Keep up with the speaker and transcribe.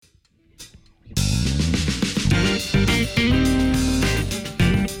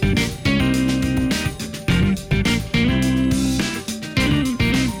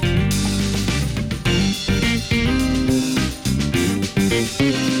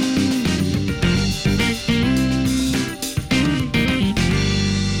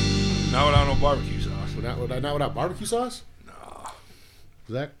without barbecue sauce? No.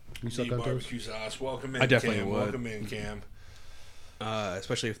 Zach, you suck on toast? Barbecue sauce. Welcome in, I definitely Cam. would. Welcome in, Cam.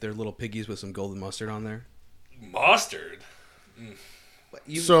 Especially if they're little piggies with some golden mustard on there. Mustard?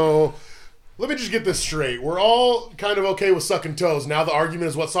 So, let me just get this straight. We're all kind of okay with sucking toes. Now the argument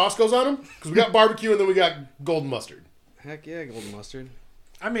is what sauce goes on them? Because we got barbecue and then we got golden mustard. Heck yeah, golden mustard.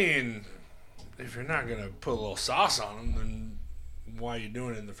 I mean, if you're not going to put a little sauce on them, then why are you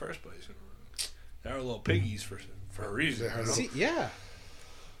doing it in the first place? They're little piggies for a reason. You know? See, yeah.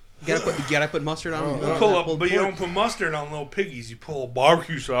 You gotta put mustard on them. But you don't put mustard on little piggies. You pull a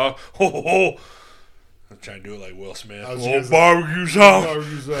barbecue sauce. Ho, ho, ho. I'm trying to do it like Will Smith. Barbecue sauce.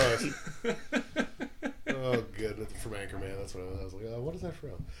 Barbecue sauce. Oh, good. From Anchorman. That's what I was like. What is that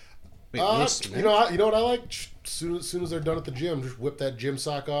from? Wait, Will Smith? You know what I like? Soon as they're done at the gym, just whip that gym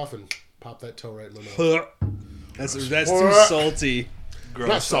sock off and pop that toe right in the mouth. That's too salty. Gross.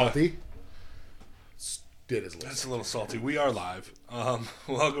 Not salty. It is That's a little salty. We are live.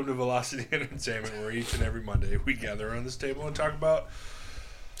 Welcome to Velocity Entertainment, where each and every Monday we gather around this table and talk about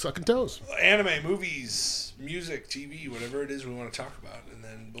sucking toes, anime, movies, music, TV, whatever it is we want to talk about, and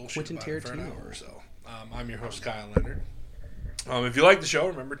then bullshit Quentin about it for an Tarantino. hour or so. I'm your host, Kyle Leonard. If you like the show,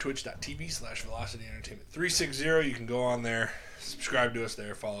 remember twitch.tv/Velocity Entertainment 360. You can go on there, subscribe to us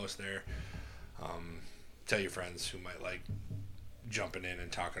there, follow us there. Tell your friends who might like jumping in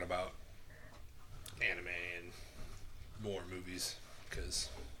and talking about anime and more movies,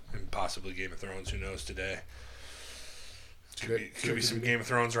 and possibly Game of Thrones. Who knows today? Could be some Game of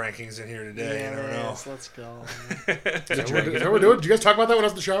Thrones rankings in here today. You never know. Yes, let's go. Is that what we're doing? Did you guys talk about that when I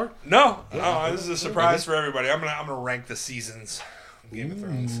was in the shower? No, this is a surprise for everybody. I'm gonna rank the seasons of Game of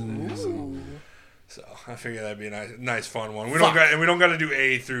Thrones today. So I figure that'd be a nice fun one. We don't got to do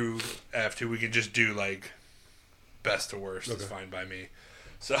A through F too. We can just do like best to worst. Okay. It's fine by me.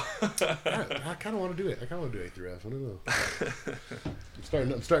 So I kind of want to do it. I kind of want to do A through F. I don't know.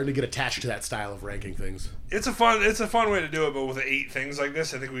 I'm starting to get attached to that style of ranking things. It's a fun way to do it, but with 8 things like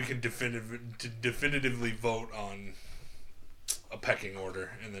this, I think we can definitively vote on a pecking order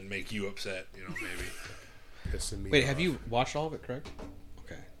and then make you upset. Maybe. Wait, have you watched all of it, Craig?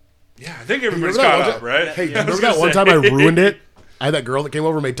 Okay. Yeah, I think everybody's caught up, right? Hey, remember that one time I ruined it? I had that girl that came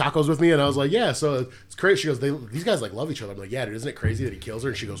over and made tacos with me, and I was like, yeah, so it's crazy. She goes, these guys like love each other. I'm like, yeah, dude, isn't it crazy that he kills her?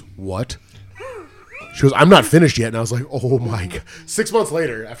 And she goes, what? She goes, I'm not finished yet. And I was like, oh my God. 6 months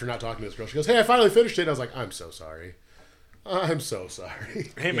later, after not talking to this girl, she goes, hey, I finally finished it. And I was like, I'm so sorry. I'm so sorry.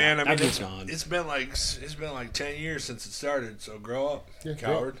 Hey, man, I mean, it's been like 10 years since it started, so grow up,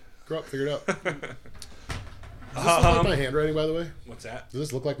 coward. Grow up, figure it out. Does this look like my handwriting, by the way? What's that? Does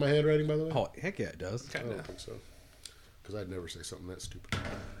this look like my handwriting, by the way? Oh, heck yeah, it does. I don't think so. Because I'd never say something that stupid.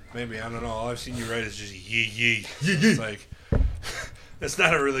 Maybe, I don't know. All I've seen you write is just yee yee. It's like, that's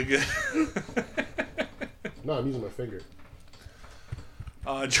not a really good... No, I'm using my finger.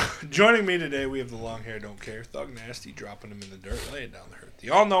 Joining me today, we have the long hair don't care, Thug Nasty, dropping him in the dirt, laying down the hurt. The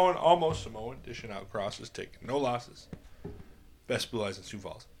all-knowing, almost Samoan, dishing out crosses, taking no losses. Best Blue Eyes in Sioux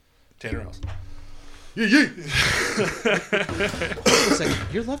Falls. Tanner Else. Yee yee! It's like,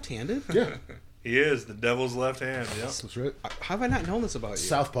 you're left-handed? Yeah. He is the devil's left hand. Yep. That's right. How have I not known this about you?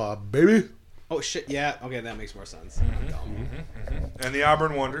 Southpaw, baby. Oh, shit, yeah. Okay, that makes more sense. And the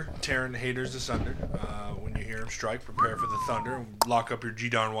Auburn Wonder, tearing haters asunder. When you hear him strike, prepare for the thunder and lock up your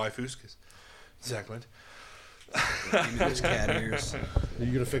G-darn waifus, because Zach Lind. Give me those cat ears. Are you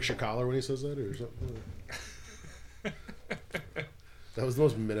going to fix your collar when he says that or something? That was the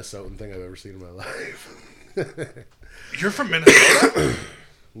most Minnesotan thing I've ever seen in my life. You're from Minnesota?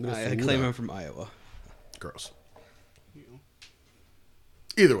 I claim I'm from Iowa. Gross.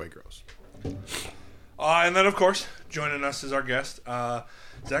 Either way, gross. And then, of course, joining us is our guest.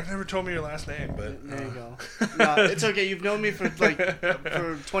 Zach never told me your last name, but... There you go. No, it's okay. You've known me for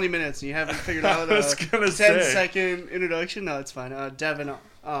 20 minutes, and you haven't figured out a 10-second introduction. No, it's fine. Devin,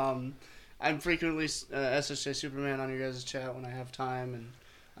 I'm frequently SSJ Superman on your guys' chat when I have time, and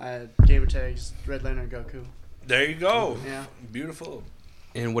I gamer tags Red Lantern Goku. There you go. Yeah. Beautiful.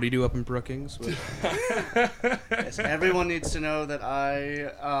 And what do you do up in Brookings? Yes, everyone needs to know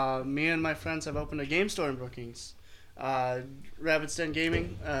that me and my friends have opened a game store in Brookings. Rabbit's Den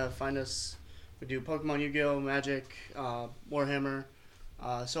Gaming. Find us. We do Pokemon, Yu-Gi-Oh, Magic, Warhammer.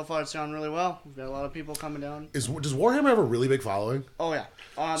 So far, it's gone really well. We've got a lot of people coming down. Does Warhammer have a really big following? Oh, yeah.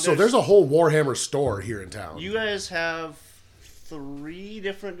 So there's a whole Warhammer store here in town. You guys have 3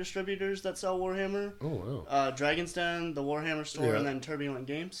 different distributors that sell Warhammer. Oh, wow. Dragon's Den, the Warhammer store, Yeah. and then Turbulent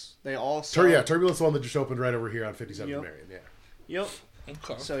Games. They all sell... Turbulent's the one that just opened right over here on 57th Yep. Marion. Yeah. Yep.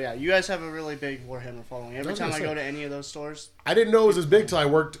 Okay. So yeah, you guys have a really big Warhammer following. Every was time gonna I say. go to any of those stores, I didn't know it was as big till I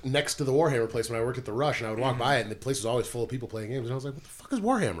worked next to the Warhammer place when I worked at the Rush, and I would walk by it, and the place was always full of people playing games. And I was like, "What the fuck is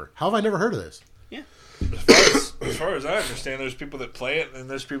Warhammer? How have I never heard of this?" yeah. As far as I understand, there's people that play it, and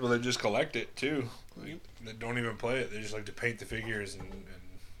there's people that just collect it too. Like, that don't even play it. They just like to paint the figures and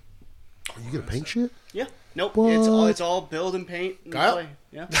You get to paint shit, Yeah. Nope. What? It's all build and paint and Kyle? play.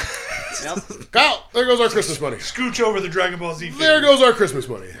 Yeah. Yep. Kyle. There goes our Christmas money. scooch over the Dragon Ball Z. There goes our Christmas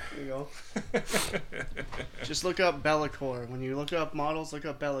money. There you go. Just look up Be'lakor. When you look up models, look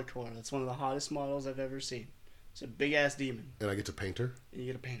up Be'lakor. That's one of the hottest models I've ever seen. It's a big ass demon, And I get to paint her. and you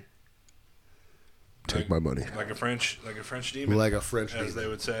get a painter. Take my money. like a French demon, Like a French as they demon.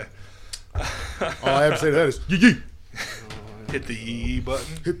 would say. All I have to say to that is yee yee. Hit the yee button.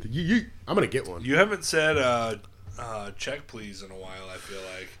 Hit the yee yee. I'm gonna get one. You haven't said check please in a while. I feel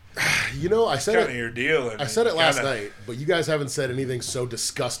like You know, I said kind of it. your deal. And I said it last kinda- night, but you guys haven't said anything so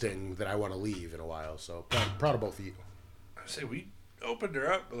disgusting that I want to leave in a while. So proud of both of you. I say we opened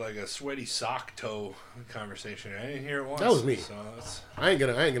her up with like a sweaty sock toe conversation. I didn't hear it once. That was me. So that's, I ain't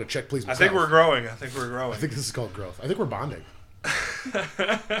gonna check please. I Myself. think we're growing. I think this is called growth. I think we're bonding.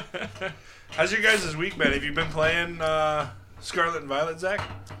 How's your guys' week been? Have you been playing Scarlet and Violet, Zach?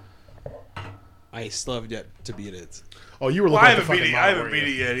 I still have yet to beat it. Oh, you were Well, looking I at the haven't beat fucking it. I model, haven't weren't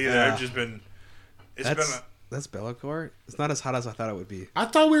beat you? it yet either. Yeah. I've just been. It's That's Be'lakor. It's not as hot as I thought it would be. I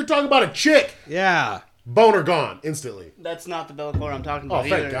thought we were talking about a chick. Yeah. Boner gone instantly. That's not the Be'lakor I'm talking about Oh,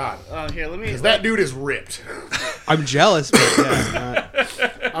 thank either. God. Here, let me. Because that dude is ripped. I'm jealous, but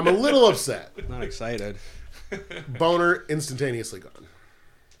yeah, I'm a little upset. not excited. Boner instantaneously gone.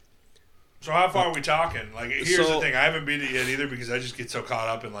 So how far are we talking? Like, here's the So- thing. I haven't beat it yet either because I just get so caught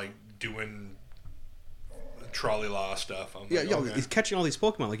up in like doing trolley law stuff. I'm Yeah, like, yo, okay. he's catching all these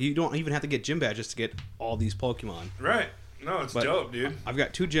Pokemon. Like, you don't even have to get gym badges to get all these Pokemon. Right. No, it's But- dope, dude. I've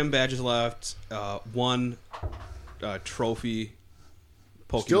got 2 gym badges left, one trophy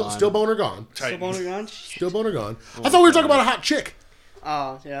Pokemon. Still boner gone. Still Titan. boner gone? Still boner gone. I thought we were talking about a hot chick.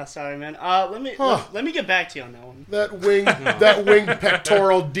 Oh, yeah, sorry, man. Let me Huh. let me get back to you on that one. That winged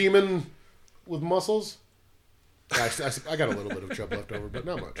pectoral demon with muscles. I got a little bit of chub left over, but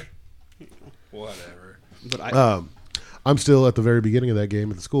not much. Whatever. But I, I'm still at the very beginning of that game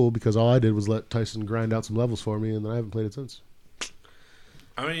at the school because all I did was let Tyson grind out some levels for me, and then I haven't played it since.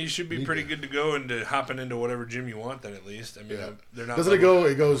 I mean, you should be pretty good to go into hopping into whatever gym you want. Then at least, I mean, Yeah. they're not. Doesn't it go?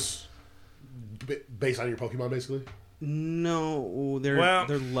 It goes based on your Pokemon, basically. no, they're Well-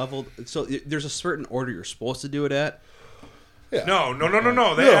 they're leveled. So there's a certain order you're supposed to do it at. Yeah. No.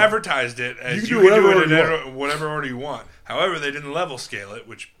 They No. advertised it as You you can do can whatever do it order you in whatever order you want. However, they didn't level scale it,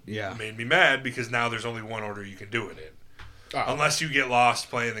 which Yeah. made me mad because now there's only one order you can do it in. Oh. Unless you get lost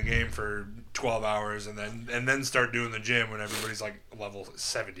playing the game for 12 hours and then start doing the gym when everybody's like level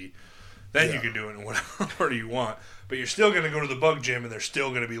 70. Then you Yeah. can do it in whatever order you want. But you're still going to go to the bug gym and they're still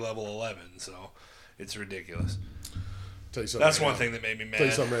going to be level 11. So it's ridiculous. Tell you something That's right one now. thing that made me Tell you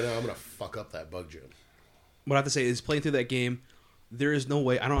mad. something right now. I'm gonna fuck up that bug gym. What I have to say is playing through that game, there is no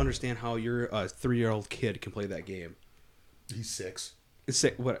way. I don't understand how your 3-year-old kid can play that game. He's 6. It's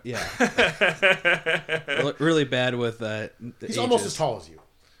sick. What? Yeah. Really bad with the He's almost as tall as you.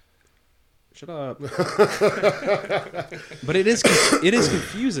 Shut up. But it is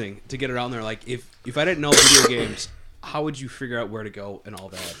confusing to get around there. Like if I didn't know video games, how would you figure out where to go and all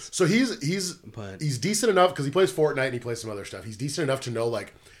that? So he's But- decent enough because he plays Fortnite and he plays some other stuff. He's decent enough to know,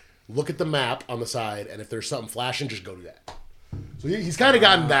 like, look at the map on the side, and if there's something flashing, just go do that. So he's kind of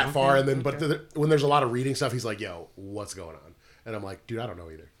gotten that far, and then when there's a lot of reading stuff, he's like, "Yo, what's going on?" And I'm like, "Dude, I don't know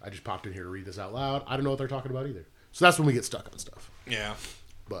either. I just popped in here to read this out loud. I don't know what they're talking about either." So that's when we get stuck on stuff. Yeah.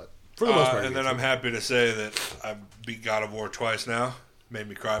 But for the most part, And then I'm happy to say that I beat God of War twice now. Made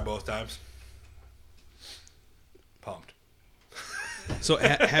me cry both times. Pumped. So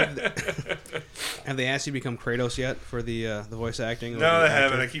have they asked you to become Kratos yet for the voice acting? or No, the they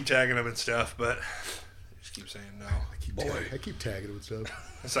haven't. actor? I keep tagging them and stuff, but I just keep saying no. I keep tagging him and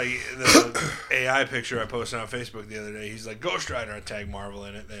stuff. It's like the AI picture I posted on Facebook the other day. He's like, Ghost Rider, I tag Marvel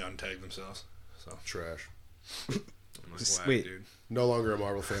in it. They untagged themselves. So Trash. I'm like, whack, Wait. dude. No longer a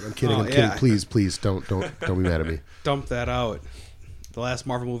Marvel fan. I'm kidding. Oh, I'm kidding. yeah. Please don't be mad at me. Dump that out. The last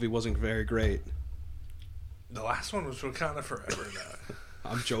Marvel movie wasn't very great. The last one was Wakanda Forever. Now.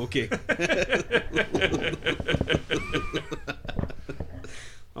 I'm joking.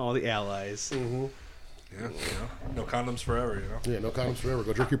 Oh, the allies. Yeah, no condoms forever, you know. Yeah, no condoms forever.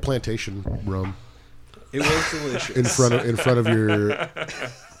 Go drink your plantation rum It was delicious. in front of your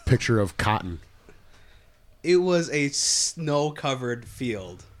picture of cotton. It was a snow-covered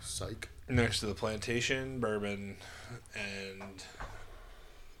field. Psych. Next to the plantation, bourbon, and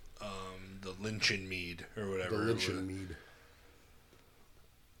Lynchen Mead or The whatever. Lynchen Mead.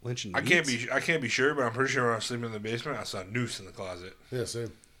 Lynch and I can't be sure, but I'm pretty sure when I was sleeping in the basement, I saw a noose in the closet Yeah,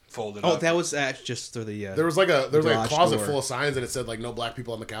 same. folded Oh, up. that was just through the. There was like a garage closet door. full of signs and it said like no black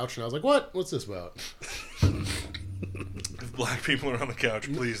people on the couch, and I was like, what? What's this about? If black people are on the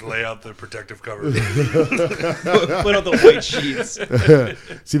couch, please lay out the protective cover. Put out the white sheets.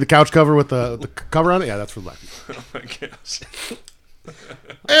 See the couch cover with the cover on it? Yeah, that's for black people. Oh my gosh.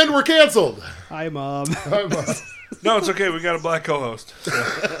 And we're canceled. Hi, Mom. No, it's okay. We got a black co-host. So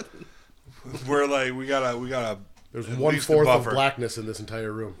we're like we got a. There's at 1/4 least a of buffer. blackness in this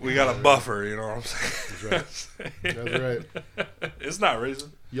entire room. We got a buffer. You know what I'm saying? That's right. That's right. It's not racist.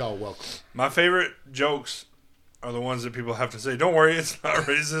 Y'all welcome. My favorite jokes are the ones that people have to say, "Don't worry, it's not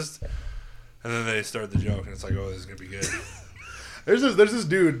racist," and then they start the joke, and it's like, "Oh, this is gonna be good." There's this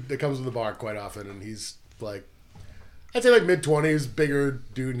dude that comes to the bar quite often, and he's like, I'd say like mid-20s, bigger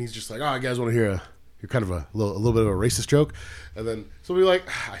dude, and he's just like, "Oh, you guys want to hear you're kind of a little bit of a racist joke?" And then somebody like,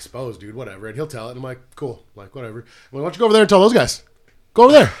 "I suppose, dude, whatever," and he'll tell it, and I'm like, "Cool, like whatever." I'm like, "Why don't you go over there and tell those guys? Go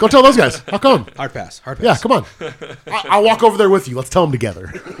over there, go tell those guys. How come?" Hard pass. Hard pass. Yeah, come on. I'll walk over there with you. Let's tell them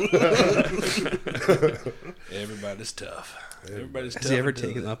together. Everybody's tough. Everybody's tough. Has he ever and doing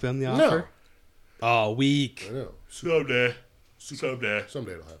taken it. up on the No. offer? Oh, weak. I know. Someday. Someday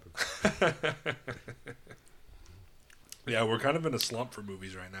it'll happen. Yeah, we're kind of in a slump for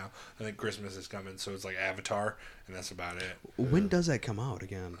movies right now. I think Christmas is coming, so it's like Avatar, and that's about it. When does that come out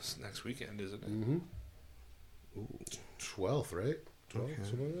again? It's next weekend, isn't it? Mm-hmm. 12th, right? 12th, Okay.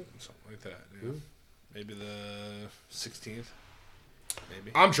 something like that. Something like that. Yeah. Maybe the 16th.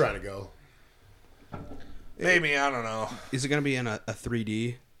 Maybe. I'm trying to go. Maybe, I don't know. Is it going to be in a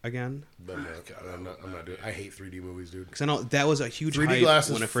 3D again? But no, I'm not doing. I hate 3D movies, dude. Because I know that was a huge 3D hype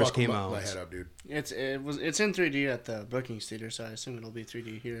glasses when it first fuck came my out. head up, dude. It's in 3D at the Brookings Theater, so I assume it'll be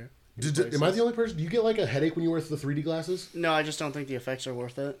 3D here. Am I the only person? Do you get like a headache when you wear the 3D glasses? No, I just don't think the effects are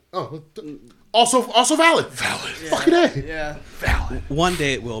worth it. Oh, also valid. Valid. Fucking A. Yeah. Valid. One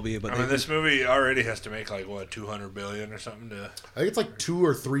day it will be, but I mean, this movie already has to make like, what, 200 billion or something to... I think it's like 2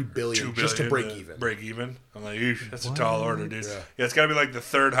 or 3 billion, 2 billion just to break even. Break even. I'm like, eesh, that's a tall order, dude. Yeah. Yeah, it's got to be like the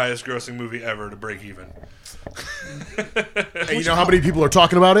 3rd highest grossing movie ever to break even. And you know how many people are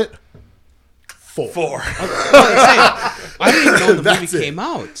talking about it? 4. 4. I didn't even know the movie That's it. came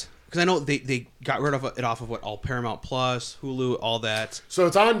out. Because I know they got rid of it off of what, all Paramount Plus, Hulu, all that. So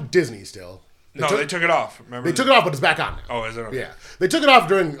it's on Disney still. They took it off. Remember? They took it off, but it's back on now. Oh, is it? Okay. Yeah, they took it off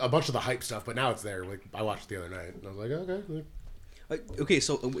during a bunch of the hype stuff, but now it's there. Like I watched it the other night, and I was like, okay. Okay,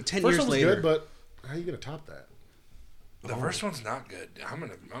 so 10 First years one was later. good, but how are you gonna top that? The first one's not good. I'm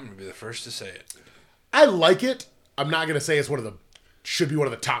gonna be the first to say it. I like it. I'm not gonna say it's should be one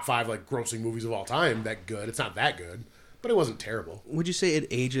of the top 5 like grossing movies of all time. That good. It's not that good, but it wasn't terrible. Would you say it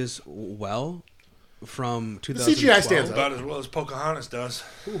ages well from The 2012? CGI stands out. About as well as Pocahontas does.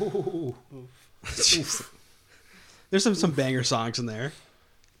 There's some banger songs in there.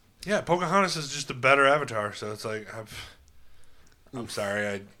 Yeah, Pocahontas is just a better Avatar. So it's like, I'm sorry.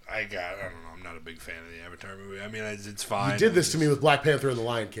 I don't know. I'm not a big fan of the Avatar movie. I mean, it's fine. You did this to me with Black Panther and the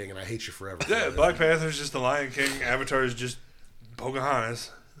Lion King, and I hate you forever. Yeah, Black Panther's just the Lion King. Avatar is just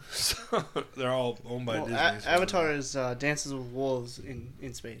Pocahontas. So they're all owned by Well, Disney. so- Avatar is Dances with Wolves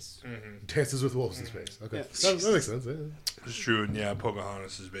in space. Dances with Wolves in Space. Okay, Yeah. that makes sense. Yeah. It's true, and yeah,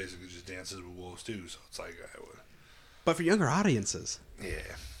 Pocahontas is basically just Dances with Wolves too. So it's like, But for younger audiences. yeah,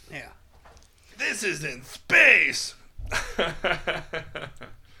 Yeah. this is in space.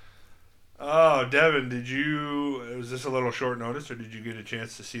 Oh, Devin, was this a little short notice, or did you get a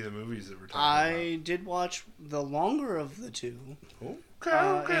chance to see the movies that we're talking I did watch the longer of the two.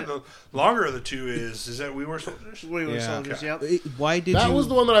 about? Okay. The longer of the two is that We Were Soldiers? We Were Yeah. Soldiers, yep. Why did That you... was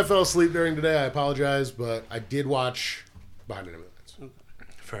the one that I fell asleep during today. I apologize, but I did watch Behind Enemy Lines.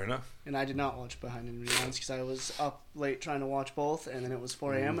 Fair enough. And I did not watch Behind Enemy Lines because I was up late trying to watch both, and then it was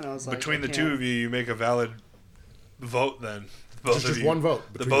 4 a.m. and I was like, Between I the can't. two of you make a valid vote then. Both Just of you. one vote.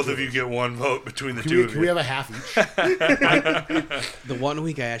 The between both two of you us. get one vote between the Can two we, of can you. we have a half each? The one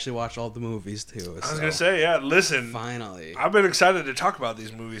week I actually watched all the movies, too. I was going to say, yeah, listen. Finally. I've been excited to talk about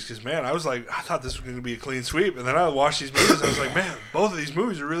these movies because, man, I was like, I thought this was going to be a clean sweep. And then I watched these movies and I was like, man, both of these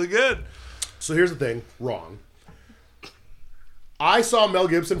movies are really good. So here's the thing. Wrong. I saw Mel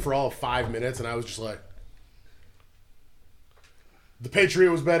Gibson for all of 5 minutes, and I was just like, The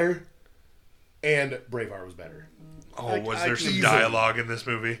Patriot was better, and Braveheart was better. Oh, was I there can some easily- dialogue in this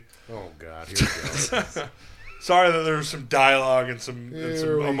movie? Oh, God. Here we go. Sorry that there was some dialogue and some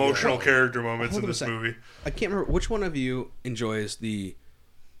Here we emotional go. character moments Hold in on a this sec. movie. I can't remember which one of you enjoys the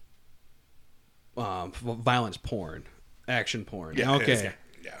violence porn, action porn. Yeah, Okay.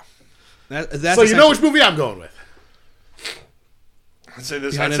 yeah. That's So you know which movie I'm going with. I'd say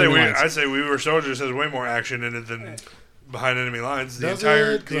this. Behind Enemy Lines. I'd say We Were Soldiers has way more action in it than Behind Enemy Lines. The Does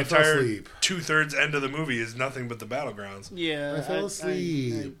entire it? 'Cause I fell asleep. 2/3 end of the movie is nothing but the battlegrounds. Yeah, I fell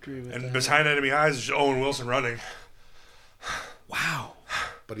asleep. I agree with And that. Behind Enemy Eyes is Owen Wilson running. Wow.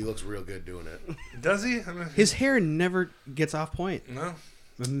 But he looks real good doing it. Does he? I mean, His hair never gets off point. no.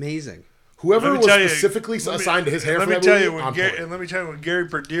 Amazing. Whoever Let me was tell you- specifically let me- assigned to his hair Let for me that tell movie, you when on point. let me tell you when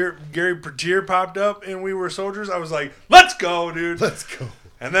Gary Pertier popped up in We Were Soldiers, I was like, "Let's go, dude!" Let's go.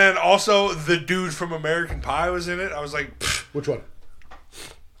 And then also the dude from American Pie was in it. I was like, "Pfft." Which one?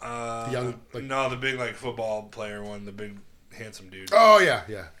 The young, like- no, the big like football player one, the big handsome dude. Oh yeah.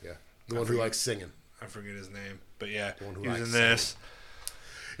 The one who likes singing. I forget his name, but yeah, one who he was likes in this.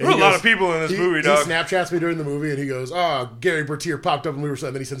 And There were he a lot goes- of people in this he, movie, he dog. Snapchats me during the movie, and he goes, "Oh, Gary Bertier popped up, and we were."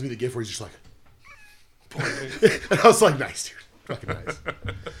 And then he sends me the GIF where he's just like, and I was like, "Nice, dude, fucking nice."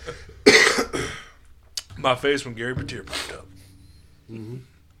 My face when Gary Pertier popped up.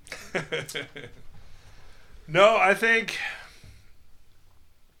 No, I think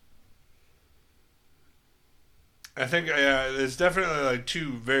it's definitely like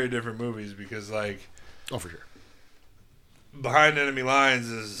two very different movies because like Oh, for sure. Behind Enemy Lines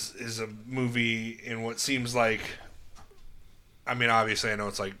is a movie in what seems like, I mean, obviously I know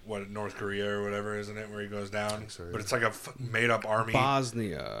it's like what North Korea or whatever, isn't it, where he goes down? so, But it's like a made up army.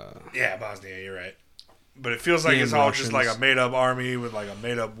 Bosnia. Yeah, Bosnia, you're right. But it feels like Damn it's all just like Russians. a made up army with like a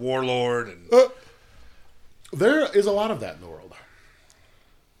made up warlord and There is a lot of that in the world.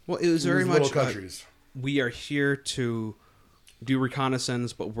 Well, it was very These much little countries. we are here to do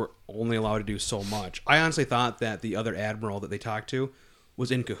reconnaissance, but we're only allowed to do so much. I honestly thought that the other admiral that they talked to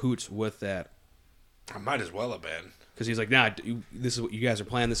was in cahoots with that I might as well have been. because he's like, "Nah, this is what you guys are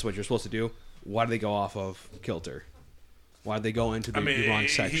planning. This is what you're supposed to do. Why do they go off of kilter? Why did they go into the, the wrong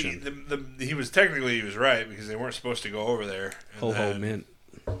section? He was right because they weren't supposed to go over there. Ho ho mint."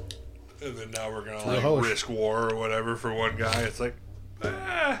 And then now we're gonna Ho-ho. risk war or whatever for one guy. It's like,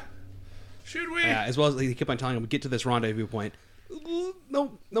 should we? Yeah, as well as they kept on telling him, "Get to this rendezvous point."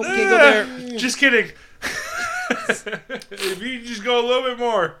 No, we can't go there. Just kidding. If you just go a little bit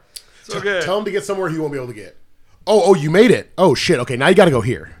more, it's okay. Tell him to get somewhere he won't be able to get. Oh, you made it. Oh shit. Okay, now you got to go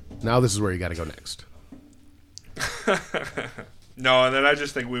here. Now this is where you got to go next. No, and then I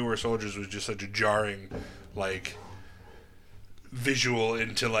just think We Were Soldiers was just such a jarring, like, visual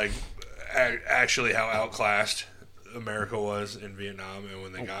into like actually how outclassed America was in Vietnam, and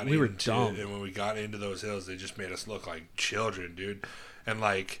when they got we were into dumb. and when we got into those hills, they just made us look like children, dude. And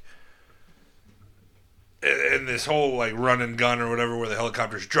like, and this whole like run and gun or whatever, where the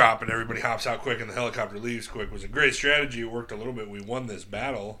helicopters drop and everybody hops out quick and the helicopter leaves quick, was a great strategy. It worked a little bit. We won this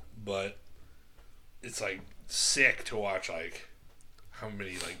battle, but it's like sick to watch like how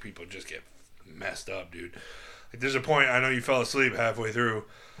many like people just get messed up, dude. Like there's a point, I know you fell asleep halfway through,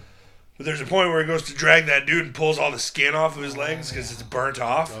 but there's a point where he goes to drag that dude and pulls all the skin off of his legs because it's burnt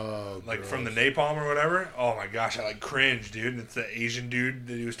off, like from the napalm or whatever. Oh my gosh, I like cringe, dude. And it's the Asian dude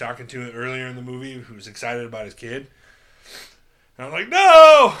that he was talking to earlier in the movie who was excited about his kid. And I'm like,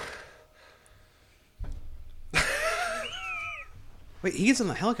 no! Wait, he gets in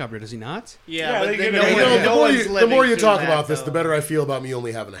the helicopter, does he not? Yeah, Yeah, they but get then it. no, You know, one, no one's the living more you through talk that, about this, though. the better I feel about me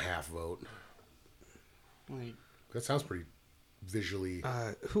only having a half vote. Like, That sounds pretty visually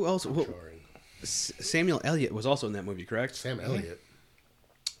Who else? jarring. Samuel Elliott was also in that movie, correct? Sam Elliott.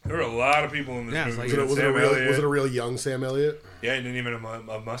 There were a lot of people in this Yeah, it's movie. like- Was it a real young Sam Elliott? Yeah, he didn't even have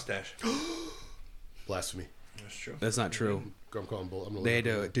a mustache. Blasphemy. That's true. That's not true. I'm calling bull. I'm gonna They had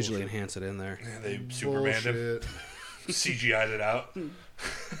to look digitally bullshit. enhance it in there. Yeah, they Supermaned him. Bullshit. CGI'd it out.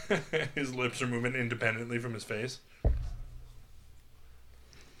 His lips are moving independently from his face.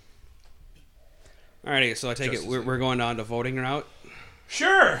 Alrighty, so I take Justice it we're going on to voting route.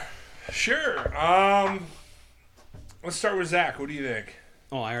 Sure. Let's start with Zach. What do you think?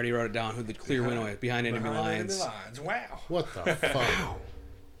 Oh, I already wrote it down. Who the clear winner is behind enemy lines? Wow. What the fuck?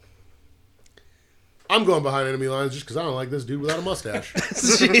 I'm going behind enemy lines just because I don't like this dude without a mustache. That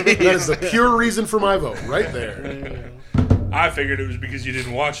is the pure reason for my vote, right there. I figured it was because you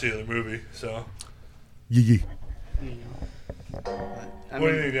didn't watch the other movie. So, Yee. I what do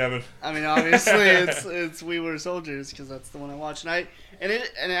you mean, think, Devin? I mean, obviously it's We Were Soldiers because that's the one I watched, and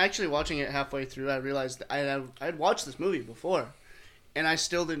actually watching it halfway through, I realized that I had watched this movie before, and I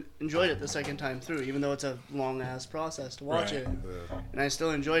still enjoyed it the second time through, even though it's a long ass process to watch Right. it, and I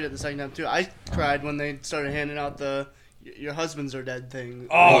still enjoyed it the second time too. I cried when they started handing out the "your husbands are dead" thing.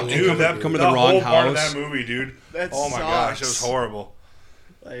 Oh, Oh, dude, come that to the whole wrong part of house. that movie, dude. That Oh my gosh, it was sucks. horrible.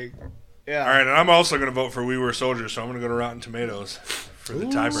 Like, yeah. All right, and I'm also going to vote for We Were Soldiers, so I'm going to go to Rotten Tomatoes for the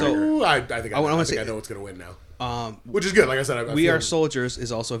tiebreaker. Ooh, I think I wanna know say- what's going to win now. Um, Which is good. Like I said, I We feel- Are Soldiers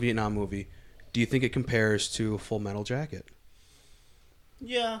is also a Vietnam movie. Do you think it compares to Full Metal Jacket?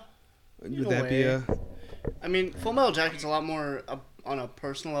 Yeah. Would In a that be way. a? I mean, Full Metal Jacket's a lot more on a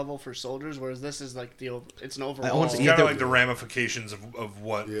personal level for soldiers, whereas this is like it's an overall. want to It's see- kind Yeah, of like the ramifications of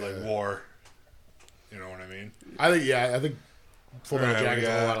what Yeah. like war. You know what I mean? I think Full Metal Alright, we Jacket's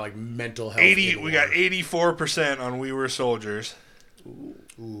a got lot of like mental health. 80. in We war. got 84% on We Were Soldiers.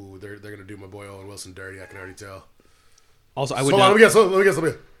 Ooh, they're gonna do my boy Owen Wilson dirty. I can already tell. Also, I would Hold on, not. let me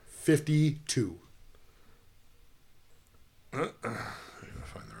guess. 52. Find the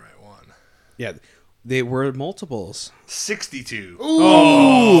right one. Yeah, they were multiples. 62.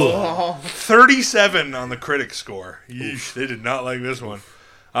 Ooh. 37 on the critic score. Yeesh, they did not like this one.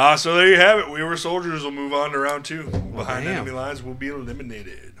 So there you have it. We Were Soldiers will move on to round 2. Behind Damn. Enemy Lines will be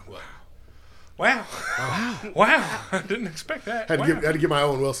eliminated. Wow. Wow. I didn't expect that. Had Wow. to get my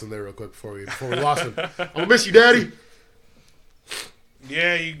Owen Wilson there real quick before we lost him. I'm gonna miss you, Daddy.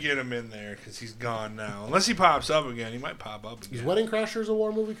 Yeah, you get him in there because he's gone now. Unless he pops up again. He might pop up Is again. Wedding Crashers a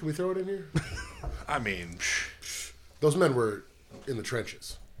war movie? Can we throw it in here? I mean, Those men were in the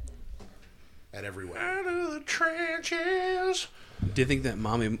trenches at every wedding. out of the trenches. Do you think that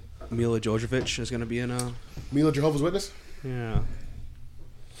Mommy Mila Jovovich is going to be in a Mila Jehovah's Witness?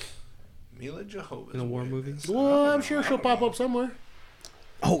 Mila Jehovah's in a war Witness. movie? Well, I'm sure she'll pop up somewhere.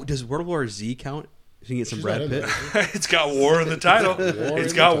 Oh, does World War Z count? You can get some She's Brad not in Pitt. there. It's got war in the title. War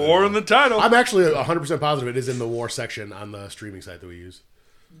It's in got the war title. in the title. I'm actually 100% positive it is in the war section on the streaming site that we use.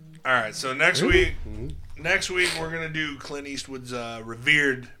 All right, so next week we're gonna do Clint Eastwood's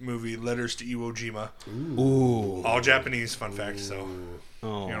revered movie Letters to Iwo Jima. Ooh. All Japanese, fun fact. So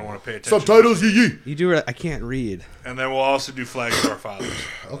Oh. you're gonna want to pay attention. Subtitles, yee. You do it. I can't read. And then we'll also do Flags of Our Fathers.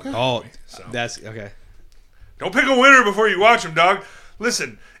 Okay. Oh, So that's okay. don't pick a winner before you watch them, dog.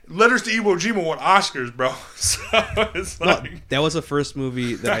 Listen, Letters to Iwo Jima won Oscars, bro. So it's No, like that was the first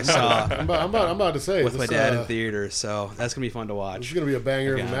movie that I saw I'm about to say with my this, dad in theater, so that's gonna be fun to This watch. is gonna be a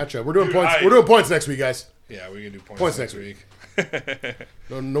banger of a Okay. matchup. We're doing Dude, points. I- We're doing points next week, guys. yeah, we can do points, Points next next week.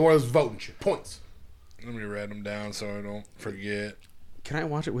 No more of this voting shit. Points. Let me write them down so I don't forget. Can I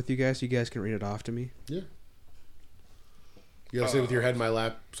watch it with you guys? So you guys can read it off to me. Yeah. You gotta sit with your head in my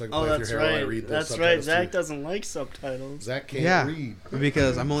lap so I can Oh, play with that's your hair while I right. read the That's right. subtitles Zach too. doesn't like subtitles. Zach can't Yeah, read.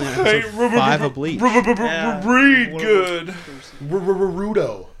 because I'm only on episode 5 of Bleach. Yeah. Read What good.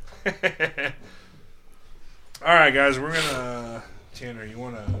 Rudo. All right, guys, we're gonna. Tanner, you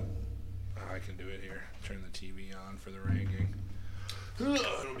wanna? I can do it here. Turn the TV on for the ranking.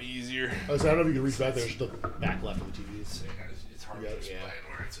 It'll be easier. I don't know if you can reach back there. It's the back left of the TV. It's hard Yeah, to explain yeah.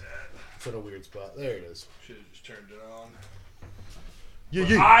 where it's at. It's in a weird spot. There it is. Should have just turned it on.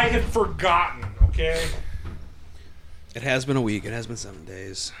 Yeah. I had forgotten. Okay. It has been a week. It has been 7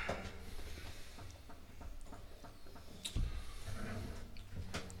 days.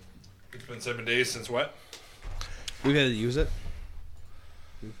 It's been 7 days since what? We've had to use it.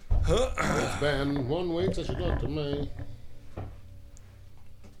 It's been 1 week since you looked at me.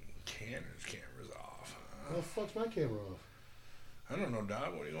 Tanner's camera's off. How the fuck's my camera off? I don't know,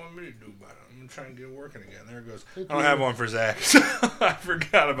 Doc. What do you want me to do about it? I'm gonna try and get it working again. There it goes. Thank I don't you. have one for Zach. So I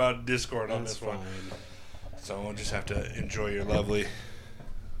forgot about Discord on That's this one. fine. So we'll just have to enjoy your lovely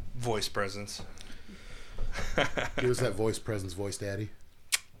voice presence. Give us that voice presence, voice daddy.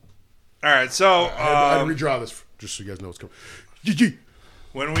 All right, so I had to redraw this just so you guys know what's coming. Yee.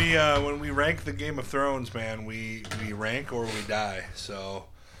 when we rank the Game of Thrones, man, we rank or we die. So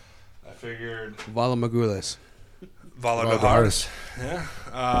I figured Vala Magulis. Valadares. Yeah,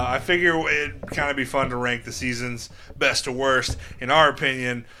 I figure it'd kind of be fun to rank the seasons best to worst. In our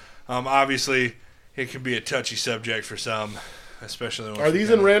opinion, obviously it can be a touchy subject for some, especially. Once Are these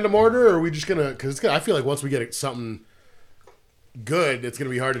in random order, or are we just gonna? Because I feel like once we get something good, it's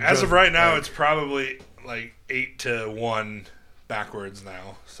gonna be hard to. As judge. of right now, Like, it's probably like 8-1 backwards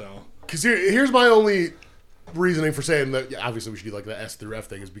now. So Because here's my only reasoning for saying that. Yeah, obviously, we should do like the S through F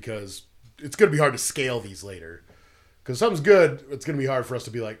thing, is because it's going to be hard to scale these later. Because something's good, it's going to be hard for us to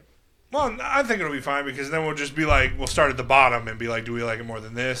be like, well, I think it'll be fine because then we'll just be like, we'll start at the bottom and be like, do we like it more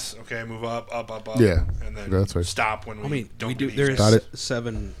than this? Okay, move up. Yeah, and then that's fine. stop when we I mean, don't we do. do There's Start it.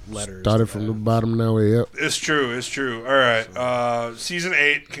 7 letters. started to from that. the bottom now way up. It's true. It's true. All right. Season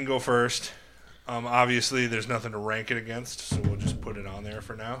 8 can go first. Obviously, there's nothing to rank it against, so we'll just put it on there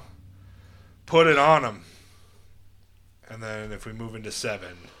for now. Put it on them. And then if we move into 7,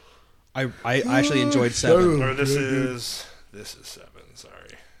 I actually enjoyed 7. or this is 7.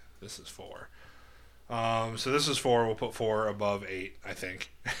 Sorry, this is 4. So this is 4. We'll put 4 above 8, I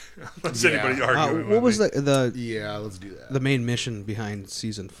think. Unless anybody's arguing what was with me. the Yeah, let's do that. the main mission behind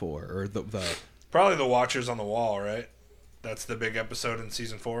season 4 or the Probably the Watchers on the Wall, right? That's the big episode in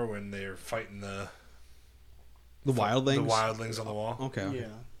season 4 when they're fighting the wildlings? The wildlings on the wall. Okay. Yeah.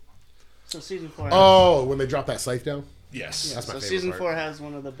 So season 4. Oh, when they drop that scythe down? Yes. Yeah, That's my so favorite season part. 4 has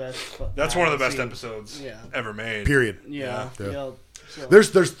one of the best. That's one of the best scenes. episodes Yeah. ever made. Period. Yeah. Yeah. Yeah. So,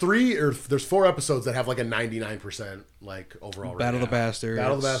 There's 4 episodes that have like a 99% like overall Battle rating. of the Bastards.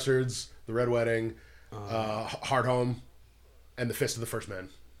 Battle of the Bastards, The Red Wedding, Hard Home, and The Fist of the First Man.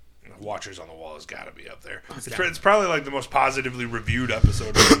 Watchers on the Wall has got to be up there. It's probably like the most positively reviewed episode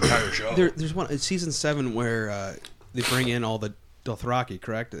of the entire show. There's one it's season 7 where they bring in all the Dothraki,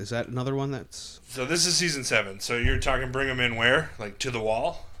 correct? Is that another one that's So this is season 7. So you're talking bring them in where? Like to the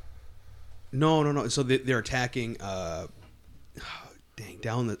wall? No. So they're attacking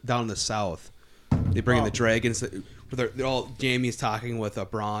down in the south. They bring in the dragons where they're all Jaime's talking with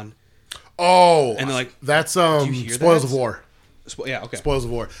Bronn. Oh, And they're like, that's you hear Spoils that? of War. Yeah, okay. Spoils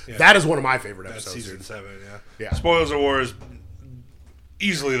of War. That is one of my favorite That's episodes. season dude. 7, yeah. Yeah. Spoils of War is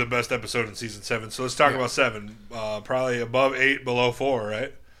easily the best episode in season 7. So let's talk about 7. Probably above 8, below 4,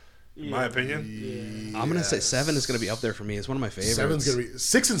 right? In my opinion. I'm gonna say 7 is gonna be up there for me. It's one of my favorites. 7's gonna be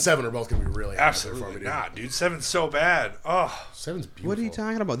 6 and 7 are both gonna be really high for me, Absolutely dude. not, dude. 7's so bad. Oh, 7's beautiful. What are you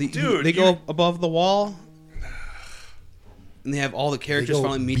talking about? Dude, they go above the wall, and they have all the They characters go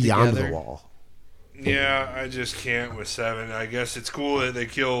finally meet beyond together. the wall. yeah, I just can't with 7. I guess it's cool that they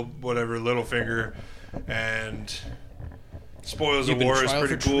kill whatever Littlefinger, and Spoils You've of been War is trial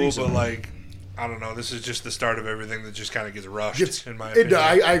pretty for cool, treason. but like, I don't know. This is just the start of everything that just kind of gets rushed, It's, in my it, opinion.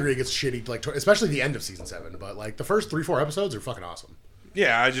 I agree. It gets shitty, like especially the end of season 7. But like the first 3-4 episodes are fucking awesome.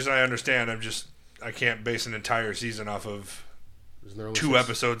 Yeah, I understand. I can't base an entire season off of Isn't there only 2 6?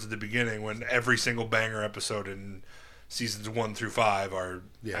 episodes at the beginning when every single banger episode in seasons 1 through 5 are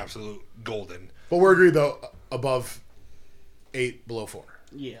absolute golden. But we're agreed though. Above 8, below 4.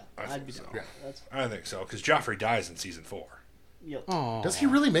 Yeah. I I'd think be so. down. Yeah. That's I think so because Joffrey dies in season 4. yep. Oh, Does he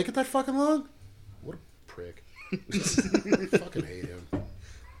really make it that fucking long? What a prick! Fucking hate him.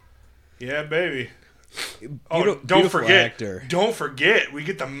 Yeah, baby. Don't beautiful forget. actor. Don't forget. We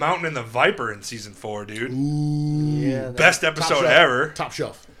get the Mountain and the Viper in season 4, dude. Yeah. that- Best Top episode shelf. ever. Top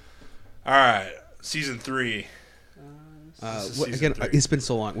shelf. All right, season 3. This is season 3. It's been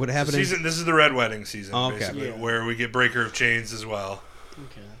so long. What happened? This is the Red Wedding season, Oh, okay. basically, Yeah. where we get Breaker of Chains as well.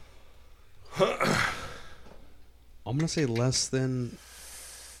 Okay. I'm gonna say less than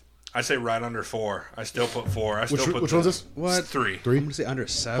I say right under 4. I still put 4. Which one's this? what? 3. 3. I'm gonna say under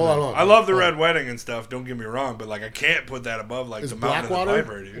 7. Hold on. I love the Red Wedding and stuff. Don't get me wrong, but like I can't put that above like Is the Mountain and the Blackwater?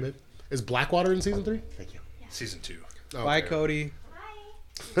 Viper, dude. Is Blackwater in season 3? Thank you. Season 2. Oh, Bye, okay. Cody.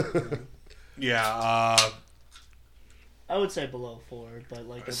 Yeah. I would say below 4, but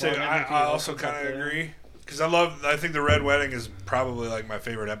like. above I everything else also up kind of there. agree because I think the Red Wedding is probably like my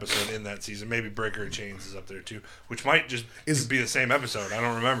favorite episode in that season. Maybe Breaker of Chains is up there too, which might just be the same episode. I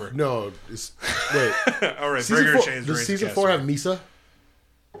don't remember. No. Wait. All right, Season Breaker 4, of Chains. does Reigns season of 4 have Castamere. Misa?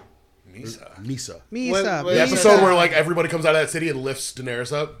 Misa? Misa. Misa. Wait, The Misa. episode where like everybody comes out of that city and lifts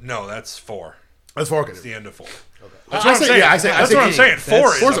Daenerys up. No, that's 4. That's 4. Okay. It's the end of 4. That's what I'm saying. Yeah, That's what I'm saying.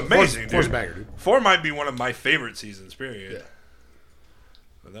 4 is amazing, Four's a dude. banger, dude. 4 might be one of my favorite seasons. Period. Yeah.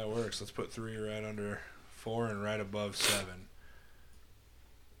 But that works. Let's put 3 right under 4 and right above 7.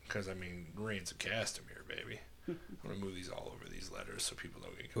 Because I mean, Reigns of Castamere, baby. I'm gonna move these all over these letters so people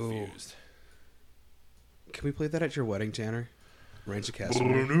don't get confused. Can we play that at your wedding, Tanner? Reigns of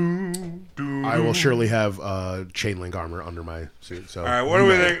Castamere. I will surely have chain link armor under my suit. So All right, what do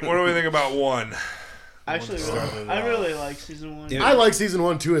we think? What do we think about 1? Actually, I really like season 1. Yeah. I like season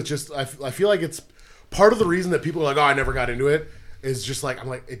 1 too. It's just I feel like it's part of the reason that people are like, oh, I never got into it. Is just like I'm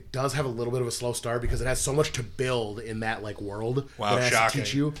like it does have a little bit of a slow start because it has so much to build in that like world Wow, that it has shocking. to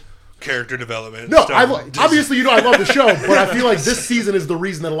teach you. Character development. No, stuff. obviously I love the show, but I feel like this season is the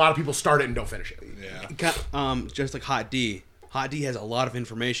reason that a lot of people start it and don't finish it. Yeah. Just like Hot D. Hot D has a lot of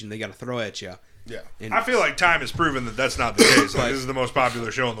information they got to throw at you. Yeah. And I feel like time has proven that that's not the case. Like, this is the most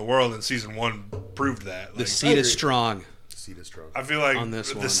popular show in the world, and season 1 proved that. the Like, seed is strong. Seed is strong. I feel like on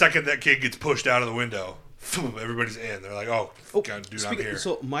this the one. second that kid gets pushed out of the window, everybody's in. They're like, "Oh, God, dude, I'm here."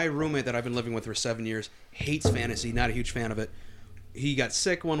 So my roommate that I've been living with for 7 years hates fantasy. Not a huge fan of it. He got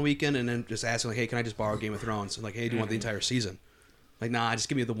sick one weekend and then just asked me, like, "Hey, can I just borrow Game of Thrones?" And like, "Hey, do you want the entire season?" Like, nah, just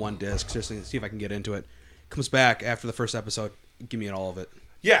give me the one disc, just to see if I can get into it. Comes back after the first episode, give me all of it.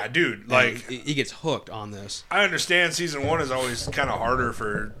 Yeah, dude. Like, And he gets hooked on this. I understand season 1 is always kind of harder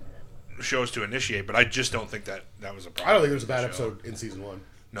for shows to initiate, but I just don't think that was a problem. I don't think there's a bad with the show. episode in season 1.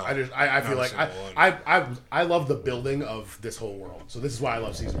 No, I not feel a like single one. I love the building of this whole world. So this is why I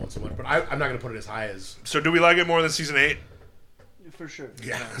love season 1 so much. But I'm not gonna put it as high as So do we like it more than season 8? For sure.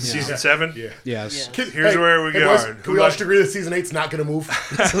 Season 7? yeah. Yes. Yeah. Here's where we get boys, hard. Can we all just agree that season 8's not gonna move?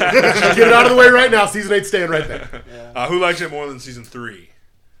 Just get it out of the way right now. Season 8's staying right there. Yeah. Who likes it more than season 3?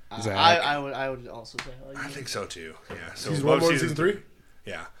 Zach. I would also say I like I it. think so too. Yeah. So Season 1 above more than season 3?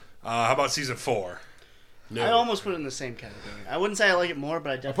 Yeah. How about season 4? No. I almost put it in the same category. I wouldn't say I like it more, but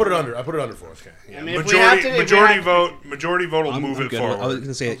I I definitely put it under. I put it under 4. Okay. Yeah. I mean, if we have to- if we have to- Majority vote will move it good forward. with- I was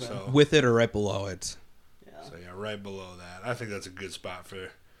gonna say So- with it or right below it. Yeah. So yeah, right below that. I think that's a good spot for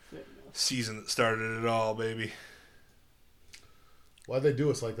season that started it all, baby. Why'd they do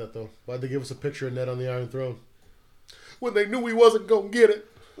us like that though? Why'd they give us a picture of Ned on the Iron Throne? When they knew he wasn't gonna get it.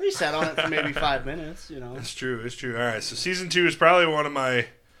 We sat on it for maybe 5 minutes, you know. It's true. It's true. All right. So season 2 is probably one of my,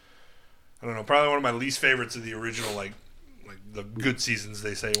 I don't know, probably one of my least favorites of the original, like the good seasons.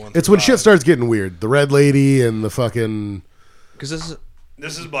 They say 1 It's through when 5. shit starts getting weird. The Red Lady and the fucking. Because this is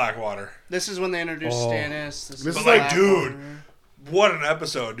This is Blackwater. This is when they introduced Oh. Stannis. This is is like, Blackwater. dude. What an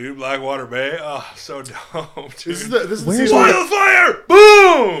episode, dude! Blackwater Bay. Oh, so dope, dude. This is the Where- season. Wildfire!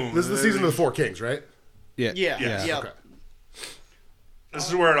 Boom! This is the season of the 4 Kings, right? yeah. Yeah. Yes. Yeah. Okay. This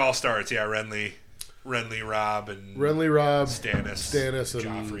is where it all starts. Yeah, Renly, Robb, and Renly, Robb, Stannis, and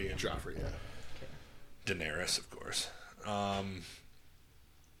Joffrey, and Joffrey. Yeah. Daenerys, of course.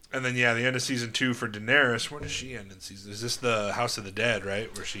 And then yeah, the end of season 2 for Daenerys. Where does she end in season? Is this the House of the Dead,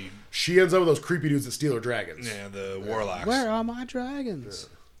 right? Where she, She ends up with those creepy dudes that steal her dragons. yeah, the warlocks. Where are my dragons?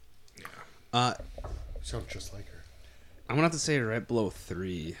 Yeah. Sounds just like her. I'm gonna have to say right below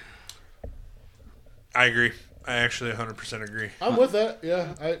 3. I agree. I actually 100% agree. I'm with that.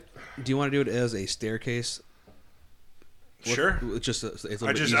 Yeah. Do you want to do it as a staircase? Sure. It's just it's a little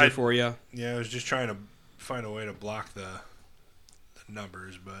I bit just- easier I- for you. Yeah, I was just trying to find a way to block the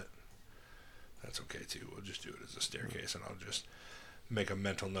numbers, but that's okay too. We'll just do it as a staircase, and I'll just make a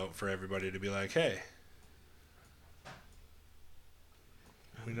mental note for everybody to be like, "Hey,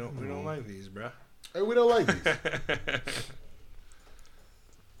 we don't like these, bruh." Hey, we don't like these.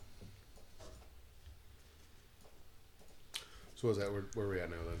 So what is that? Where are we at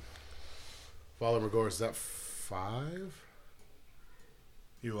now then? Father McGore, is that 5?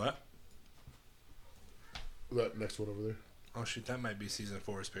 You what? That next one over there. Oh shoot, that might be season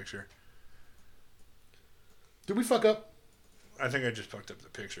 4's picture. Did we fuck up? I think I just fucked up the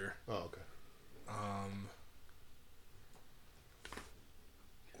picture. Oh, okay.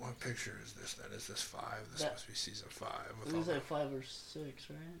 What picture is this then? Is this 5? This That- must be season 5. It was like 5 or 6,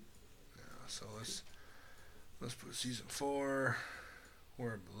 right? So let's put season 4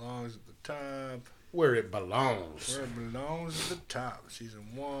 where it belongs at the top. Where it belongs. Where it belongs at the top.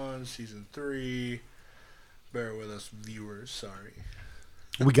 Season 1, season 3. Bear with us, viewers. Sorry.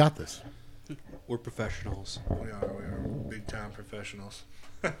 We got this. We're professionals. We are big time professionals.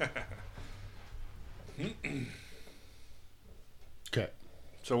 Okay.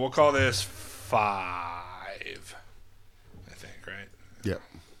 So we'll call this 5. I think, right? Yeah.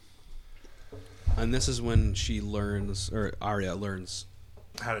 And this is when she learns, or Arya learns.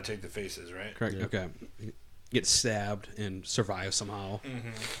 How to take the faces, right? Correct. Yeah. Okay. Gets stabbed and survives somehow.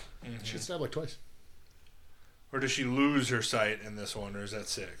 She got stabbed like twice. Or does she lose her sight in this one, or is that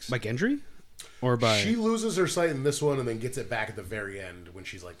 6? By Gendry, or by She loses her sight in this one and then gets it back at the very end when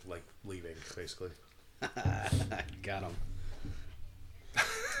she's like leaving, basically. got him.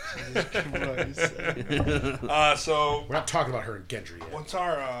 So We're not talking about her and Gendry yet. what's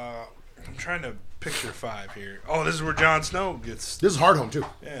our? I'm trying to picture 5 here. Oh, this is where Jon Snow gets. This is Hardhome too.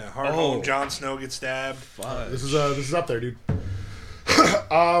 Yeah, hard Oh. home. Jon Snow gets stabbed. This is up there, dude.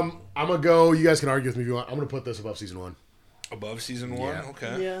 I'm gonna go. You guys can argue with me if you want. I'm gonna put this above season 1. Above season 1? Yeah.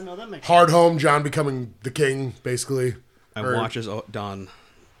 Okay. Yeah, no, that makes Hardhome, John becoming the king, basically. And Or- watches done.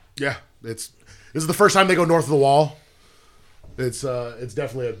 Yeah, this is the first time they go north of the wall. It's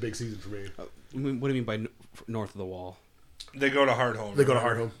definitely a big season for me. What do you mean by north of the wall? They go to Hardhome. They go to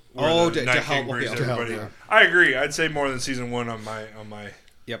remember? Hardhome. Where Oh, the to Night help- King brings okay, to help, everybody. yeah. I agree. I'd say more than season 1 on my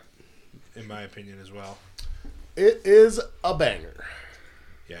Yep. in my opinion as well. It is a banger.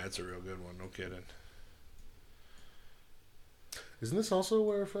 Yeah, it's a real good one. No kidding. Isn't this also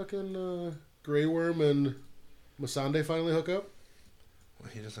where fucking Grey Worm and Missandei finally hook up? Well,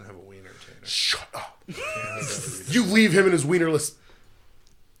 he doesn't have a wiener, Tanner. Shut up. Yeah, he doesn't. You leave him in his wienerless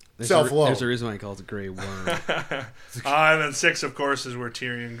self alone. There's a reason why he calls it Grey Worm. And then 6, of course, is where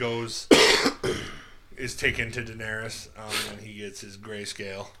Tyrion goes, is taken to Daenerys, and he gets his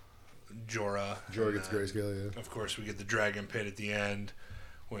grayscale. Jorah. Jorah gets grayscale, yeah. Of course, we get the dragon pit at the end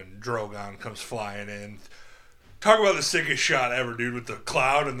when Drogon comes flying in. Talk about the sickest shot ever, dude, with the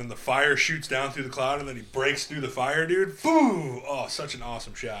cloud, and then the fire shoots down through the cloud, and then he breaks through the fire, dude. Boo! Oh, such an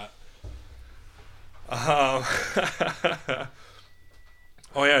awesome shot. Oh,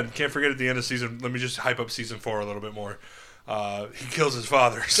 yeah, and can't forget at the end of season, let me just hype up season 4 a little bit more. He kills his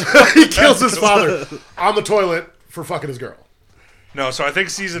father. He kills his father on the toilet for fucking his girl. No, so I think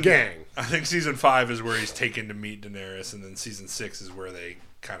season 5 is where he's taken to meet Daenerys, and then season 6 is where they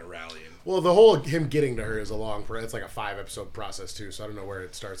kind of rally him. Well, the whole him getting to her is it's like a 5-episode process too, so I don't know where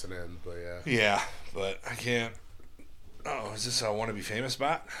it starts and ends, but yeah. Yeah, but I can't. Oh, is this a Want to Be Famous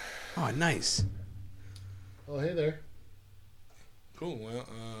bot? Oh, nice. Oh, hey there. Cool. Well,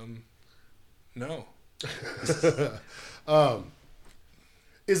 no.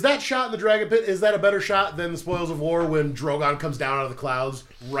 Is that shot in the Dragon Pit, is that a better shot than the Spoils of War when Drogon comes down out of the clouds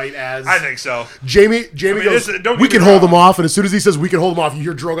right as... I think so. Jamie goes, we can hold them off, and as soon as he says we can hold them off, you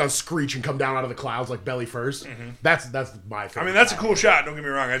hear Drogon screech and come down out of the clouds like belly first. Mm-hmm. That's my favorite. I mean, that's a cool shot, don't get me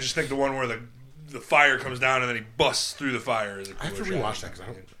wrong. I just think the one where the fire comes down and then he busts through the fire is a cool shot. I have to rewatch that because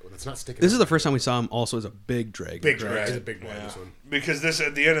it's not sticking. This is the first time we saw him also as a big dragon. Big dragon. It's a big one, this one. Because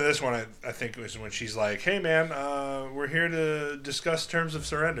at the end of this one, I think it was when she's like, hey, man, we're here to discuss terms of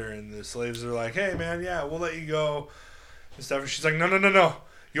surrender. And the slaves are like, hey, man, yeah, we'll let you go. And stuff. And she's like, no.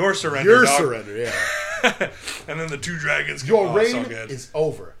 Your surrender, Your dog. surrender, yeah. And then the two dragons come Your reign so good. is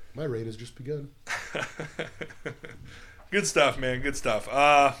over. My reign has just begun. Good stuff, man. Good stuff.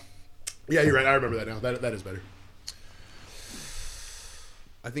 Yeah, you're right. I remember that now. That is better.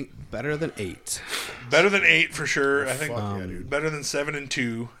 I think better than 8. Better than 8 for sure. I think yeah, dude. better than 7 and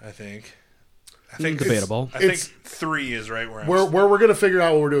 2. I think debatable. I think 3 is right where I'm. Where we're gonna figure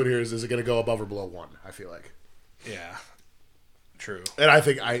out what we're doing here is it gonna go above or below 1? I feel like. Yeah. True. And I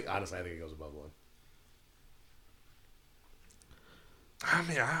honestly think it goes above 1. I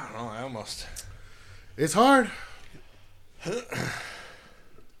mean, I don't know. I almost. It's hard. I'm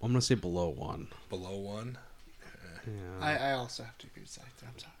gonna say below 1. Below 1. Yeah. I also have to agree with that.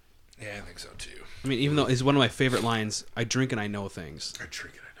 I'm sorry. Yeah, I think so too. I mean, even though it's one of my favorite lines, I drink and I know things. I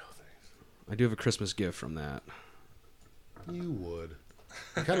drink and I know things. I do have a Christmas gift from that. You would.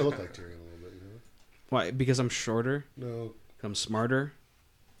 You kind of look like Tyrion a little bit, you know? Why? Because I'm shorter? No. I'm smarter?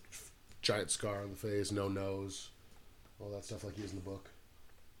 Giant scar on the face, no nose, all that stuff like he is in the book.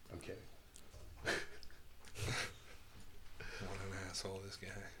 I'm kidding. What an asshole, this guy.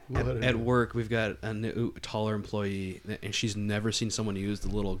 At work, we've got a new, taller employee, and she's never seen someone use the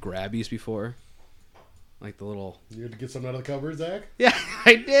little grabbies before. Like the little... You had to get something out of the cupboard, Zach? Yeah,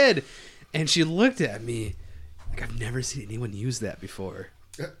 I did. And she looked at me like, I've never seen anyone use that before.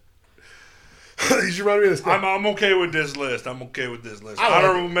 You should remind me of this guy. I'm okay with this list.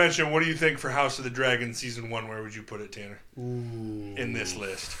 Honorable mention, what do you think for House of the Dragon Season 1? Where would you put it, Tanner? Ooh. In this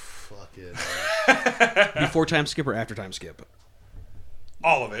list. Fuck it. Before time skip or after time skip?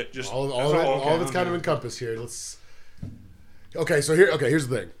 All of it. Just all of it's kind of encompassed here. Here's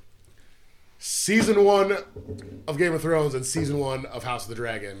the thing. Season 1 of Game of Thrones and Season 1 of House of the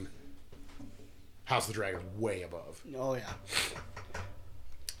Dragon. House of the Dragon way above. Oh, yeah.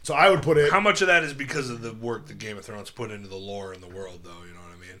 So I would put it... How much of that is because of the work that Game of Thrones put into the lore and the world, though? You know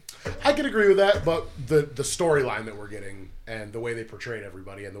what I mean? I can agree with that, but the storyline that we're getting and the way they portrayed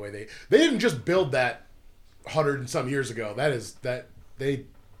everybody and the way they didn't just build that 100 and some years ago. They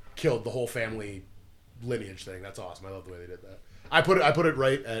killed the whole family lineage thing. That's awesome. I love the way they did that. I put it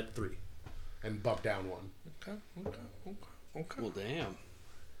right at 3 and bumped down 1. Okay. Well, damn.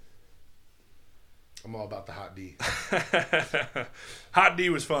 I'm all about the hot D. Hot D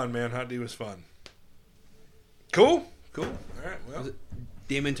was fun, man. Hot D was fun. Cool. All right, well.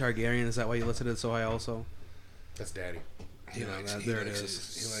 Daemon Targaryen, is that why you listed it so high also? That's Daddy. He likes his Daemon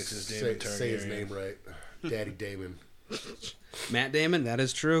Targaryen. Say his name right. Daddy Damon. Matt Damon, that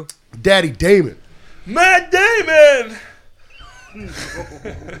is true. Daddy Damon. Matt Damon!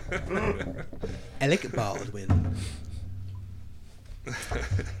 Alec Baldwin.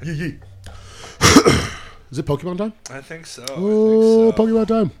 Yee. Is it Pokemon time? I think so. Oh, Pokemon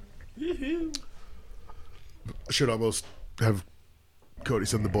time. I should almost have Cody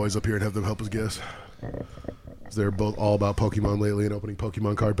send the boys up here and have them help us guess. They're both all about Pokemon lately and opening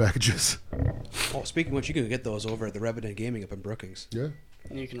Pokemon card packages. Oh, speaking of which, you can get those over at the Revenant Gaming up in Brookings. Yeah.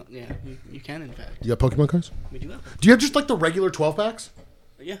 You can, you can in fact. You got Pokemon cards? We do have them. Do you have just like the regular 12 packs?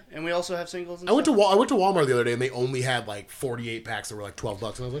 Yeah, and we also have singles. And I went to stuff. Walmart the other day and they only had like 48 packs that were like $12, and I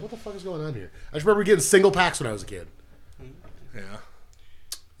was like, "What the fuck is going on here?" I just remember getting single packs when I was a kid. Yeah.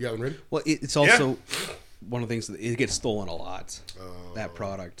 You got one ready? Well, it's also one of the things that it gets stolen a lot. That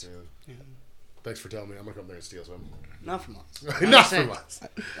product. Yeah. Thanks for telling me. I'm gonna come there and steal some. Not from us. Not from us.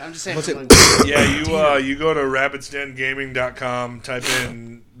 I'm just saying. What's from it- like- Yeah, you go to rabbitsdengaming.com, type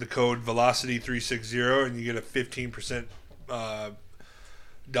in the code Velocity360, and you get a 15%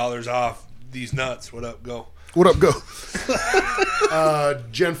 dollars off these nuts. What up? Go. What up, go?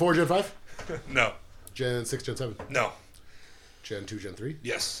 Gen 4, Gen 5? No. Gen 6, Gen 7? No. Gen 2, Gen 3?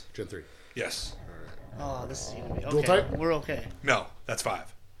 Yes. Gen 3. Yes. Oh, this is gonna be okay. Dual type? We're okay. No. That's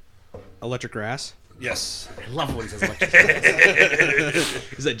 5. Electric grass. Yes. I love when he says electric.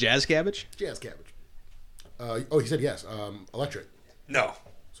 Is that jazz cabbage? Jazz cabbage. He said yes. Electric. No.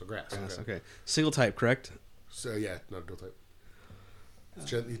 So grass. Grass. Okay. Okay. Single type, correct? So yeah, not a dual type.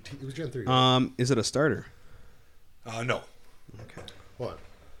 It was Gen 3. Is it a starter? No. Okay. Hold on.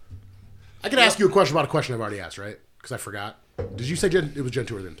 I could ask you a question about a question I've already asked, right? Because I forgot. Did you say it was Gen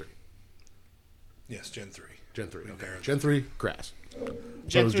 2 or Gen 3? Yes, Gen 3. Gen 3. Okay. there. Gen 3, grass.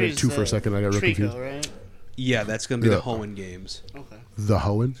 Gen it was 3 Gen 2 for a second. I got real Trico, confused. right? Yeah, that's gonna be Yeah. the Hoenn games. Okay. The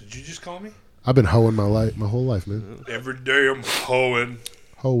hoeing. Did you just call me? I've been hoeing my whole life, man. Every day I'm hoeing.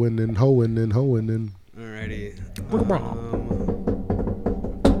 Hoeing and hoeing and hoeing and. Alrighty.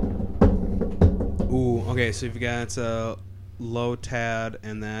 Okay. So you've got Lotad,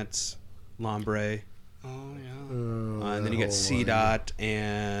 and that's Lombre, Oh yeah. and then you got C Dot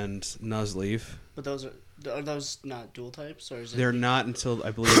and Nuzleaf. But are those not dual types, or is it They're not until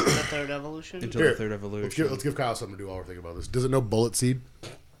I believe the third evolution? until the third evolution. Let's give Kyle something to do while we're thinking about this. Does it know Bullet Seed?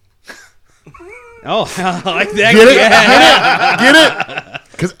 Oh, I like that. Get it? Yeah. Get it?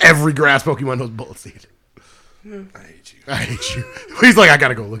 Because every grass Pokemon knows Bullet Seed. I hate you. I hate you. He's like, I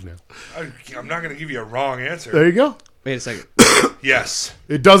gotta go look now. I'm not going to give you a wrong answer. There you go. Wait a second. Yes.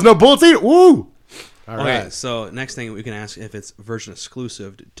 It does know Bullet Seed. Woo! All Okay, right. so next thing we can ask if it's version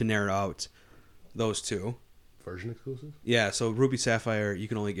exclusive to narrow out those two. Version exclusive? Yeah, so Ruby Sapphire, you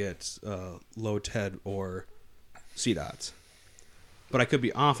can only get Lotad or C Dots. But I could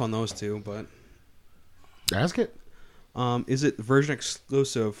be off on those two, but Ask it. is it version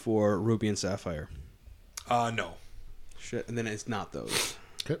exclusive for Ruby and Sapphire? No. Shit, and then it's not those.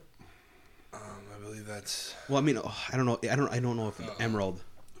 Okay. I believe that's... Well, I mean, I don't know. I don't know if Emerald.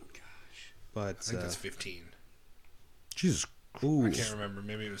 But I think that's 15. Jesus. ooh, I can't remember.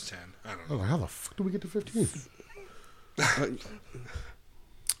 Maybe it was 10. I don't I know. was like, how the fuck do we get to 15?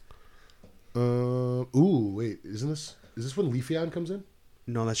 Wait. Is this when Leafeon comes in?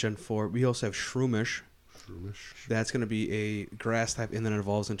 no, that's Gen 4. We also have Shroomish. Shroomish. That's going to be a grass type, and then it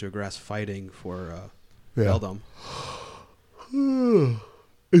evolves into a grass fighting for Yeah. Beldum.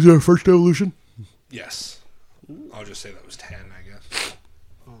 Is it a first evolution? Yes. I'll just say that was 10, I guess.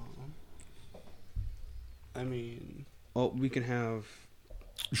 I mean, Oh, we can have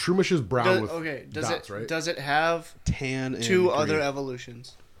Shroomish is brown with dots, right? Does it have tan and two green. other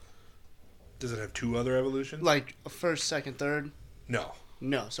evolutions? Does it have 2 other evolutions? Like a first, second, third? No.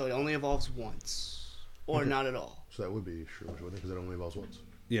 No, so it only evolves once, or not at all. So that would be Shroomish, wouldn't it? Because it only evolves once.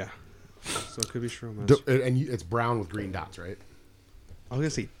 Yeah. So it could be Shroomish. It's brown with green dots, right? I was going to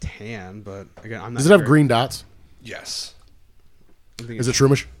say tan, but again, I'm not Does it have very- green dots? Yes. I'm thinking Is it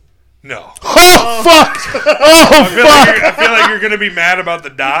Shroomish? No. Oh, fuck! Oh, I feel like you're going to be mad about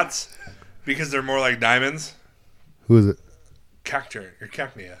the dots because they're more like diamonds. Who is it? Cacturn or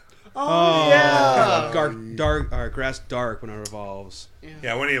Cacnea. Oh, yeah. grass dark when it evolves.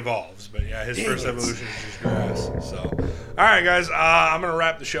 Yeah, when he evolves. But yeah, his first evolution is just grass. So, all right, guys, I'm going to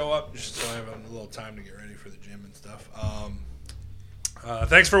wrap the show up just so I have a little time to get ready for the gym and stuff.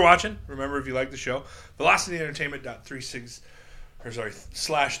 Thanks for watching. Remember, if you like the show,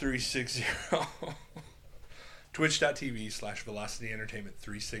 /360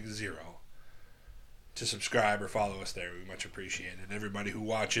 twitch.tv/VelocityEntertainment360 to subscribe or follow us there. We much appreciate it. Everybody who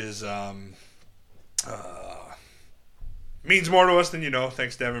watches means more to us than you know.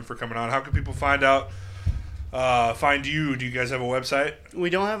 Thanks, Devin, for coming on. How can people find you? Do you guys have a website? We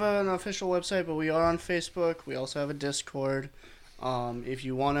don't have an official website, but we are on Facebook. We also have a Discord. If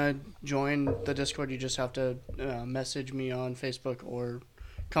you want to join the Discord, you just have to message me on Facebook or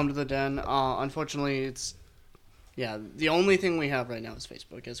come to the den. Unfortunately, the only thing we have right now is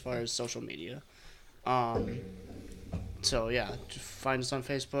Facebook as far as social media. So yeah, just find us on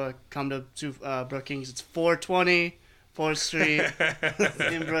Facebook. Come to Brookings. It's 420 4th Street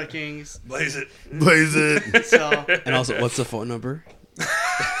in Brookings. Blaze it. Blaze it. So And also, what's the phone number?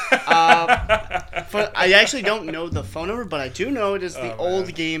 I actually don't know the phone number, but I do know it is the old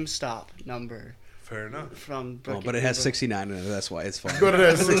GameStop number Fair enough. from Oh, Brookings. but it has 69 in it. That's why it's fun. Go to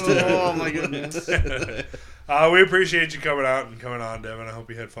that 16. Oh my goodness. We appreciate you coming out and coming on, Devin. I hope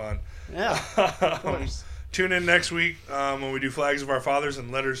you had fun. Yeah, of course. Tune in next week when we do Flags of Our Fathers and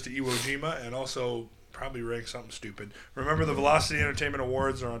Letters to Iwo Jima, and also probably rank something stupid. Remember, the Velocity Entertainment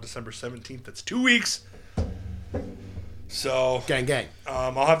Awards are on December 17th. That's 2 weeks. So, Gang, gang.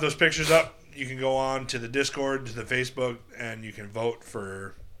 I'll have those pictures up. You can go on to the Discord, to the Facebook, and you can vote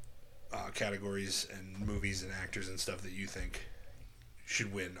for categories and movies and actors and stuff that you think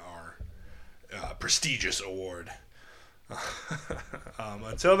should win our prestigious award.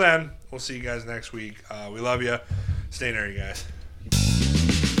 Until then, we'll see you guys next week. We love you. Stay nerdy, guys.